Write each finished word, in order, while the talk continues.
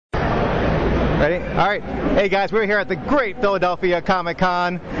Ready? All right. Hey guys, we're here at the great Philadelphia Comic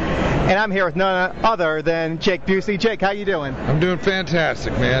Con, and I'm here with none other than Jake Busey. Jake, how you doing? I'm doing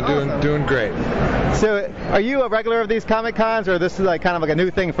fantastic, man. Awesome. Doing great. So, are you a regular of these Comic Cons, or this is like kind of like a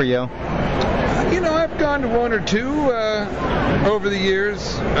new thing for you? You know, I've gone to one or two over the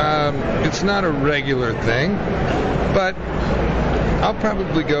years. It's not a regular thing, but I'll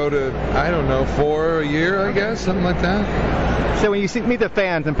probably go to, I don't know, 4 a year, I guess, something like that. So when you meet the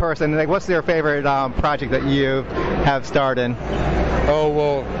fans in person, like, what's their favorite project that you have starred in? Oh,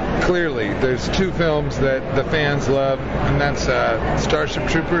 well, clearly, there's two films that the fans love, and that's Starship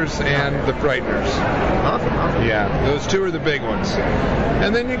Troopers and The Frighteners. Awesome. Yeah, those two are the big ones.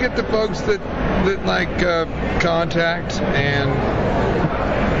 And then you get the folks that like Contact and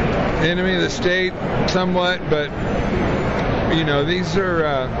Enemy of the State, somewhat, but, you know, these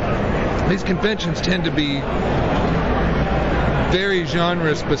conventions tend to be very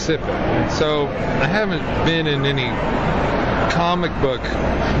genre specific. So I haven't been in any comic book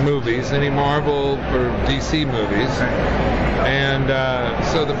movies, any Marvel or DC movies. And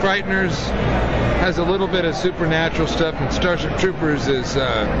so The Frighteners has a little bit of supernatural stuff, and Starship Troopers is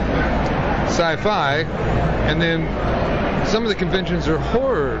sci-fi. And then some of the conventions are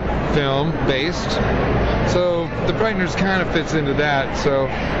horror film based. So The Frighteners kind of fits into that. So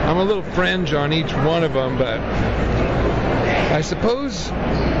I'm a little fringe on each one of them, but I suppose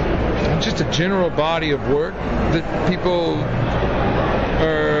just a general body of work that people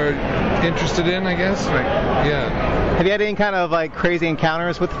are interested in, I guess. Right. Yeah. Have you had any kind of like crazy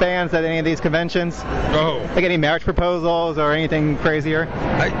encounters with fans at any of these conventions? Oh. Like any marriage proposals or anything crazier?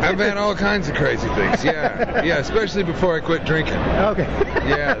 I've had all kinds of crazy things. Yeah. Yeah, especially before I quit drinking. Okay.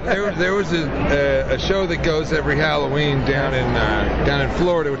 Yeah. There was a show that goes every Halloween down in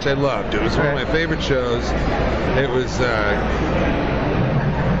Florida, which I loved. It was one of my favorite shows. It was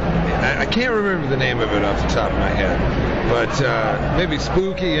I can't remember the name of it off the top of my head, but maybe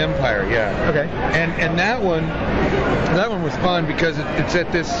Spooky Empire, yeah. Okay. And that one was fun because it's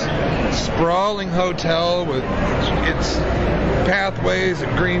at this sprawling hotel with its pathways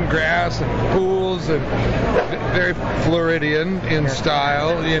and green grass and pools and very Floridian in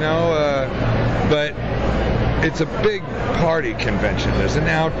style, you know, but it's a big party convention. There's an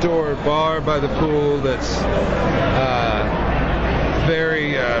outdoor bar by the pool that's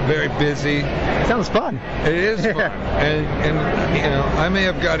very busy. Sounds fun. It is fun. And you know, I may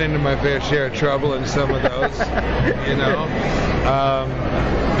have got into my fair share of trouble in some of those, you know.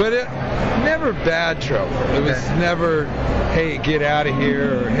 But it never bad trouble. It was never, hey, get out of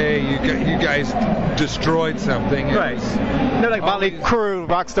here, or hey, you guys destroyed something. Right. No, like Motley Crue,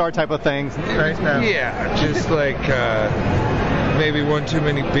 rock star type of things, right? No. Yeah, just like maybe one too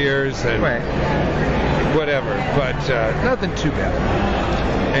many beers and whatever, but nothing too bad.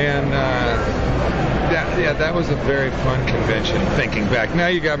 And that was a very fun convention, thinking back. Now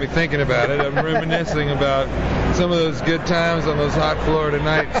you got me thinking about it. I'm reminiscing about some of those good times on those hot Florida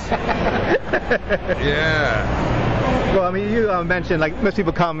nights. Yeah. Well, I mean, you mentioned, like, most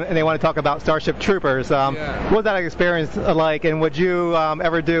people come and they want to talk about Starship Troopers. What was that experience like, and would you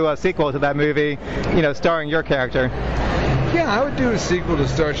ever do a sequel to that movie, you know, starring your character? Yeah, I would do a sequel to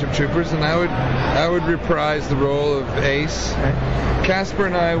Starship Troopers, and I would reprise the role of Ace. Casper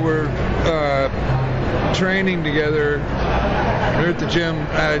and I were training together here at the gym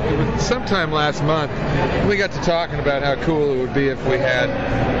sometime last month. We got to talking about how cool it would be if we had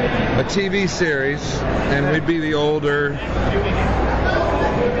a TV series, and we'd be the older,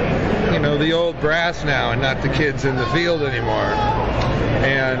 you know, the old brass now, and not the kids in the field anymore.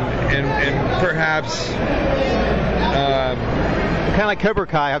 And perhaps kind of like Cobra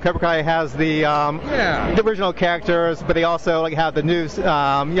Kai. How Cobra Kai has the original characters, but they also like have the new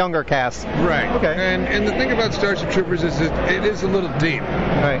younger cast. Right. Okay. And the thing about Starship Troopers is it is a little deep.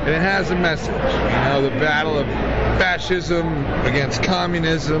 Right. And it has a message. You know, the battle of fascism against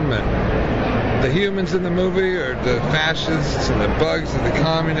communism, and the humans in the movie are the fascists, and the bugs are the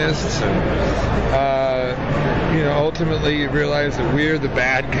communists, and you know, ultimately you realize that we're the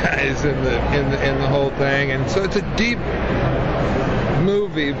bad guys in the whole thing, and so it's a deep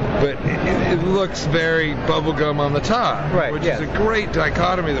movie, but it looks very bubblegum on the top, which is a great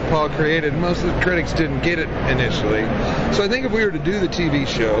dichotomy that Paul created. Most of the critics didn't get it initially. So I think if we were to do the TV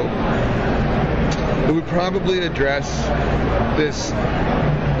show, it would probably address this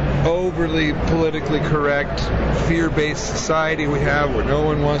overly politically correct, fear-based society we have, where no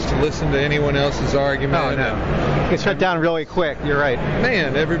one wants to listen to anyone else's argument. Oh, no. It's shut down really quick. You're right.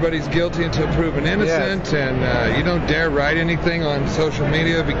 Man, everybody's guilty until proven innocent, and you don't dare write anything on social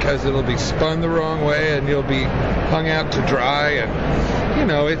media because it'll be spun the wrong way, and you'll be hung out to dry. And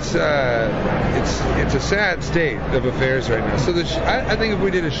it's a sad state of affairs right now. So I think if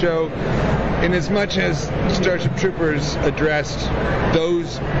we did a show, in as much as Starship Troopers addressed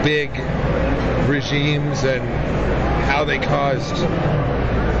those big regimes and how they caused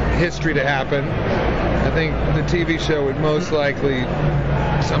history to happen, I think the TV show would most likely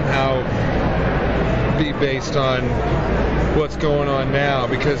somehow be based on what's going on now,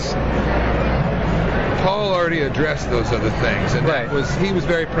 because Paul already addressed those other things, and he was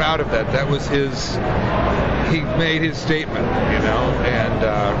very proud of that. That was he made his statement, and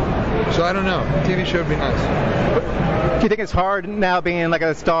so I don't know. TV show would be nice. Do you think it's hard now being like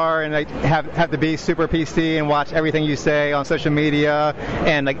a star and like have to be super PC and watch everything you say on social media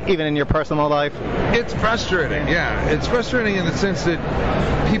and like even in your personal life? It's frustrating. Yeah, it's frustrating in the sense that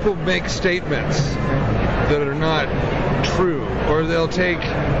people make statements that are not true, or they'll take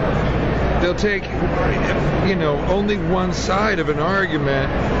only one side of an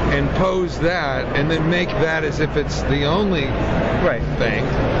argument and pose that, and then make that as if it's the only thing.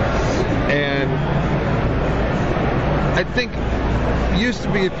 And I think it used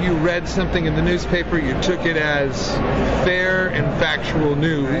to be if you read something in the newspaper, you took it as fair and factual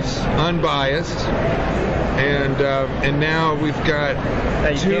news, unbiased. And now we've got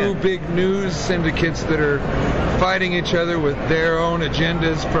two big news syndicates that are fighting each other with their own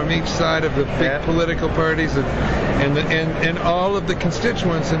agendas from each side of the big political parties and all of the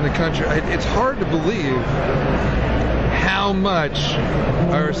constituents in the country. It's hard to believe how much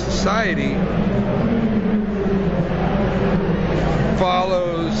our society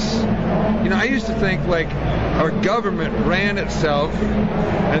follows. I used to think like our government ran itself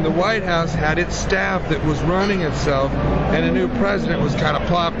and the White House had its staff that was running itself, and a new president was kind of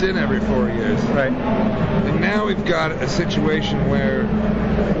plopped in every 4 years. Right. And now we've got a situation where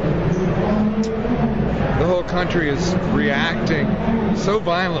the whole country is reacting so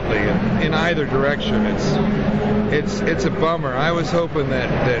violently in either direction. It's a bummer. I was hoping that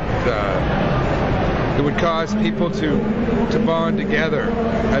it would cause people to bond together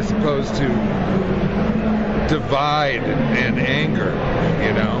as opposed to divide and anger,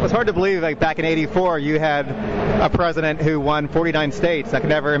 It's hard to believe, like back in '84, you had a president who won 49 states. I could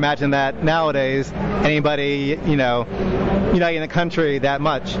never imagine that nowadays, anybody, uniting the country that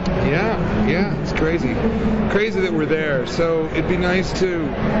much. Yeah, it's crazy. Crazy that we're there. So it'd be nice to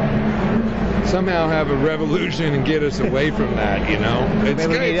somehow have a revolution and get us away from that, It's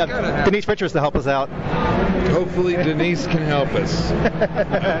we need Denise Richards to help us out. Hopefully Denise can help us.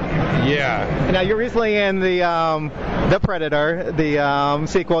 Yeah. Now you're recently in the Predator, the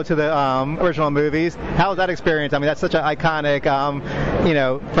sequel to the original movies. How was that experience? I mean, that's such an iconic,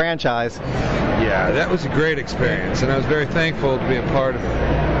 franchise. Yeah, that was a great experience, and I was very thankful to be a part of it.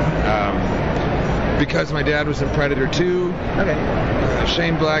 Because my dad was in Predator 2. Okay.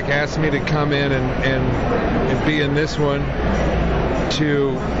 Shane Black asked me to come in and be in this one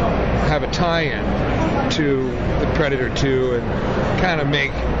to have a tie-in to the Predator 2 and kind of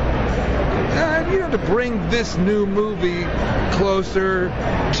make, to bring this new movie closer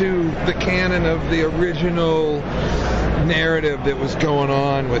to the canon of the original narrative that was going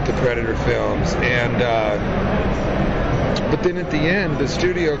on with the Predator films. And but then at the end, the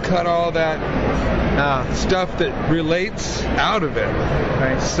studio cut all that stuff that relates out of it.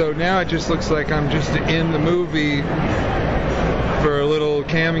 Right. So now it just looks like I'm just in the movie for a little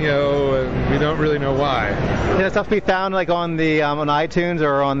cameo, and we don't really know why. Can that stuff be found like on the on iTunes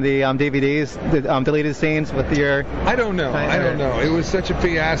or on the DVDs, the deleted scenes with your? I don't know. It was such a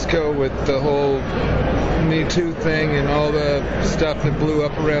fiasco with the whole Me Too thing and all the stuff that blew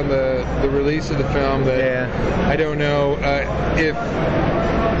up around the release of the film that I don't know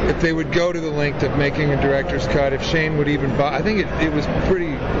if they would go to the length of making a director's cut, if Shane would even buy. I think it was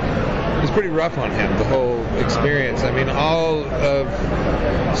pretty rough on him, the whole experience. I mean, all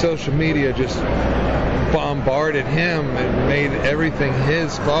of social media just bombarded him and made everything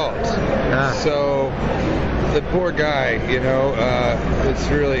his fault. So the poor guy,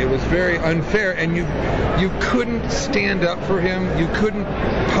 it was very unfair, and you couldn't stand up for him. You couldn't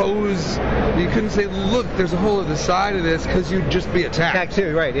pose. You couldn't say, look, there's a whole other side of this, because you'd just be attacked. Attacked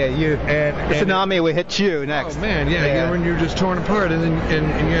too, right? Yeah, the tsunami would hit you next. Oh man, when you're just torn apart and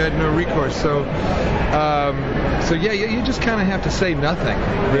you had no recourse. So you just kind of have to say nothing,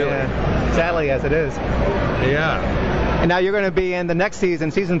 really. Yeah. Sadly, as it is. Yeah. And now you're going to be in the next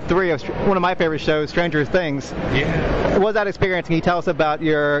season 3 of one of my favorite shows, Stranger Things. Yeah. What was that experience? Can you tell us about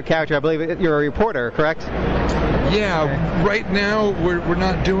your character? I believe you're a reporter, correct? Yeah. Okay. Right now, we're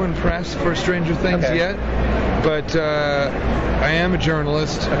not doing press for Stranger Things yet, but I am a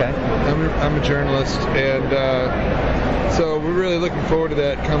journalist. Okay. I'm a journalist, and So we're really looking forward to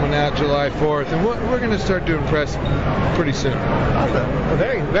that coming out July 4th, and we're going to start doing press pretty soon. Awesome. Well,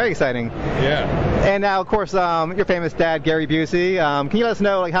 very, very exciting. Yeah. And now, of course, your famous dad, Gary Busey. Can you let us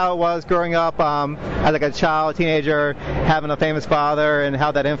know like how it was growing up as like a child, teenager, having a famous father, and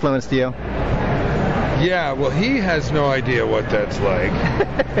how that influenced you? Yeah, well, he has no idea what that's like.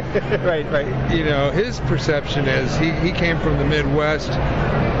 Right. You know, his perception is he came from the Midwest,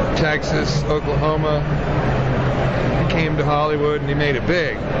 Texas, Oklahoma. He came to Hollywood and he made it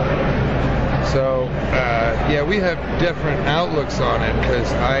big. So, yeah, we have different outlooks on it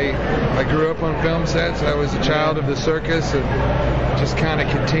because I grew up on film sets. I was a child of the circus and just kind of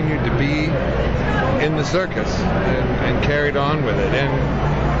continued to be in the circus and carried on with it.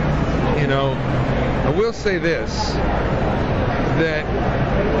 And, you know, I will say this, that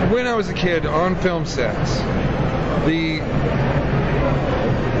when I was a kid on film sets, the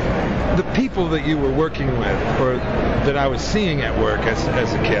people that you were working with, or that I was seeing at work as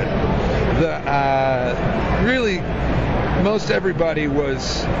a kid, really most everybody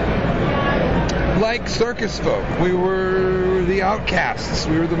was like circus folk. We were the outcasts,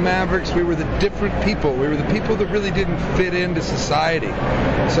 we were the mavericks, we were the different people, we were the people that really didn't fit into society.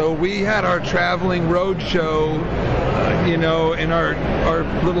 So we had our traveling road show, you know, in our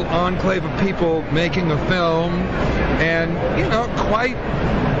little enclave of people making a film, and, you know, quite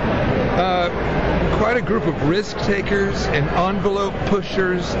a group of risk takers and envelope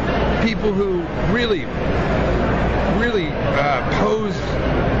pushers, people who really posed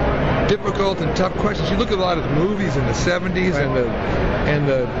difficult and tough questions. You look at a lot of the movies in the 70s, and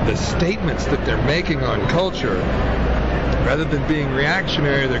the statements that they're making on culture, rather than being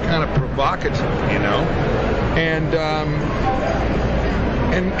reactionary, they're kind of provocative, you know. And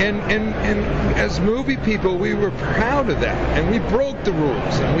as movie people, we were proud of that, and we broke the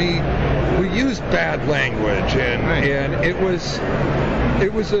rules, and we used bad language, and it was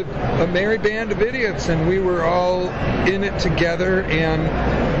a merry band of idiots, and we were all in it together. And,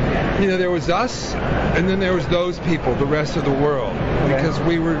 you know, there was us, and then there was those people, the rest of the world, because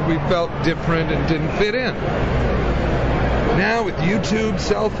we felt different and didn't fit in. Now with YouTube,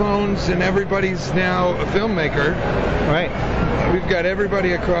 cell phones, and everybody's now a filmmaker. Right. We've got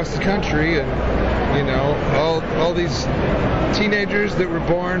everybody across the country, and, you know, all these teenagers that were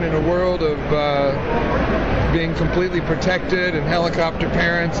born in a world of being completely protected, and helicopter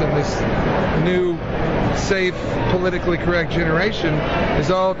parents, and this new, safe, politically correct generation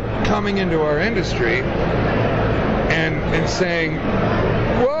is all coming into our industry and saying,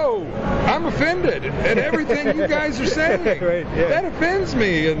 "Whoa, I'm offended at everything you guys are saying. Right, yeah. That offends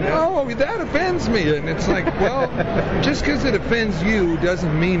me, and oh, that offends me." And it's like, well, just because it offends you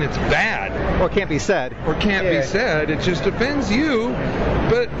doesn't mean it's bad. Or can't be said. Or can't be said. It just offends you,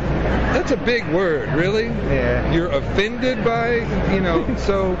 but that's a big word, really. Yeah. You're offended by, you know,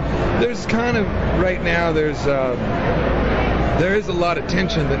 so there's kind of, right now, there is a lot of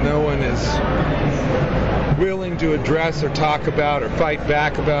tension that no one is willing to address or talk about or fight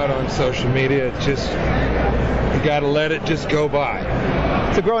back about on social media. It's just, you got to let it just go by.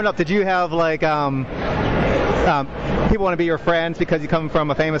 So growing up, did you have like people want to be your friends because you come from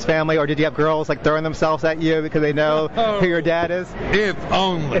a famous family, or did you have girls like throwing themselves at you because they know who your dad is? If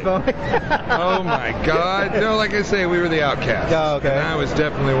only. If only. Oh my God. No, like I say, we were the outcasts. Oh, okay. And I was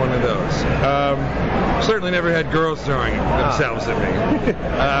definitely one of those. Certainly never had girls throwing themselves at me.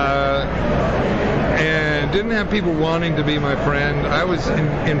 And didn't have people wanting to be my friend. I was,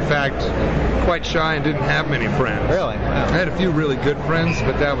 in fact, quite shy and didn't have many friends. Really? Wow. I had a few really good friends,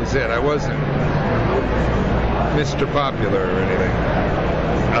 but that was it. I wasn't Mr. Popular or anything.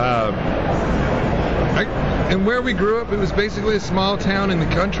 And where we grew up, it was basically a small town in the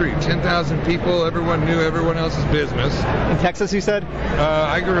country. 10,000 people. Everyone knew everyone else's business. In Texas, you said?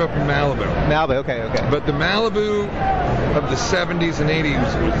 I grew up in Malibu. Malibu, okay. But the Malibu of the 70s and 80s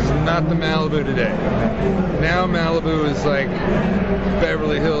was not the Malibu today. Now Malibu is like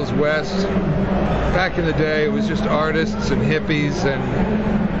Beverly Hills West. Back in the day, it was just artists and hippies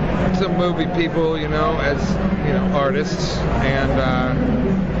and some movie people, you know, as, you know, artists, and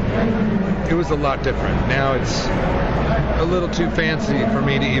it was a lot different. Now it's a little too fancy for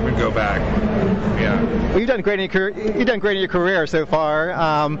me to even go back. Yeah. Well, you've done great in your career so far.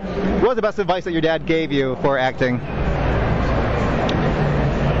 What was the best advice that your dad gave you for acting?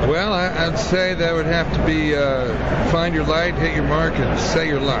 Well, I'd say that would have to be find your light, hit your mark, and say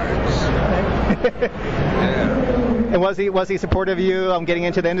your lines. Yeah. And was he supportive of you getting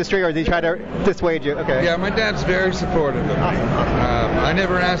into the industry, or did he try to dissuade you? Okay. Yeah, my dad's very supportive of me. I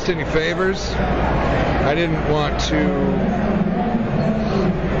never asked any favors. I didn't want to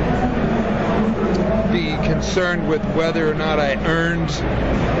be concerned with whether or not I earned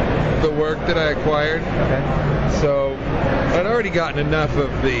the work that I acquired. Okay. So I'd already gotten enough of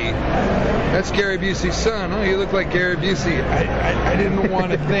that's Gary Busey's son. Oh, you look like Gary Busey. I didn't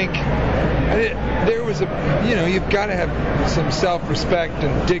want to think. There was you've got to have some self-respect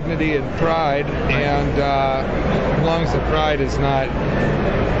and dignity and pride, and as long as the pride is not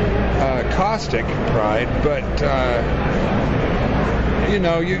caustic pride, but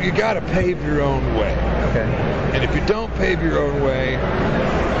you got to pave your own way. Okay. And if you don't pave your own way,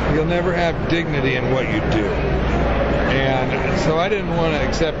 you'll never have dignity in what you do. And so I didn't want to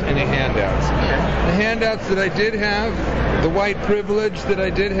accept any handouts. The handouts that I did have, the white privilege that I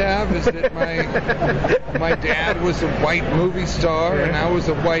did have, is that my dad was a white movie star and I was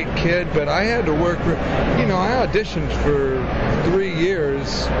a white kid, but I had to work for, I auditioned for 3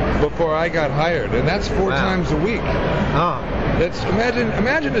 years before I got hired, and that's 4 times a week. Oh. That's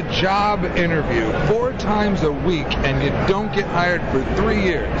imagine a job interview 4 times a week and you don't get hired for 3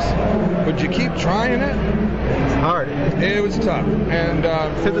 years. Would you keep trying it? It's hard. It was tough. And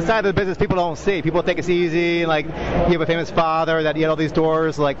it's the side of the business people don't see. People think it's easy, like you have a famous father that you had all these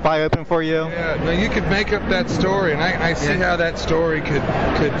doors like fly open for you. Yeah, no, you could make up that story, and I see how that story could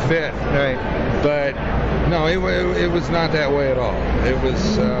fit. Right. But no, it was not that way at all. It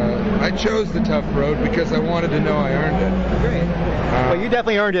was I chose the tough road because I wanted to know I earned it. Great. Well, you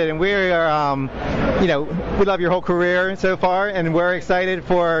definitely earned it, and we are, we love your whole career so far, and we're excited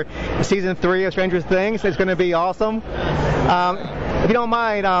for season 3 of Stranger Things. It's going to be awesome. If you don't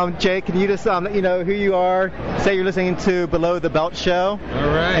mind, Jake, can you just let you know who you are? Say you're listening to Below the Belt Show. All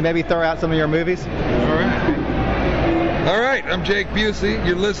right. And maybe throw out some of your movies. All right, I'm Jake Busey.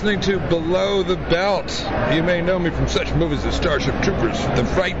 You're listening to Below the Belt. You may know me from such movies as Starship Troopers, The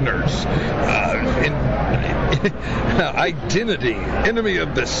Frighteners, Identity, Enemy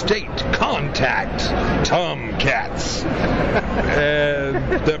of the State, Contact, Tomcats,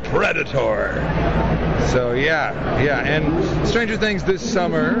 and The Predator. So yeah, and Stranger Things this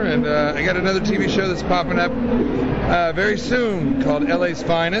summer, and I got another TV show that's popping up very soon called LA's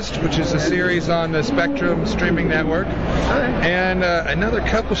Finest, which is a series on the Spectrum streaming network, and another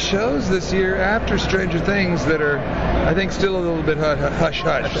couple shows this year after Stranger Things that are, I think, still a little bit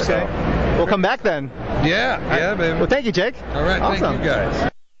hush-hush. Okay. So. We'll come back then. Yeah, baby. Well, thank you, Jake. All right, awesome. Thank you guys.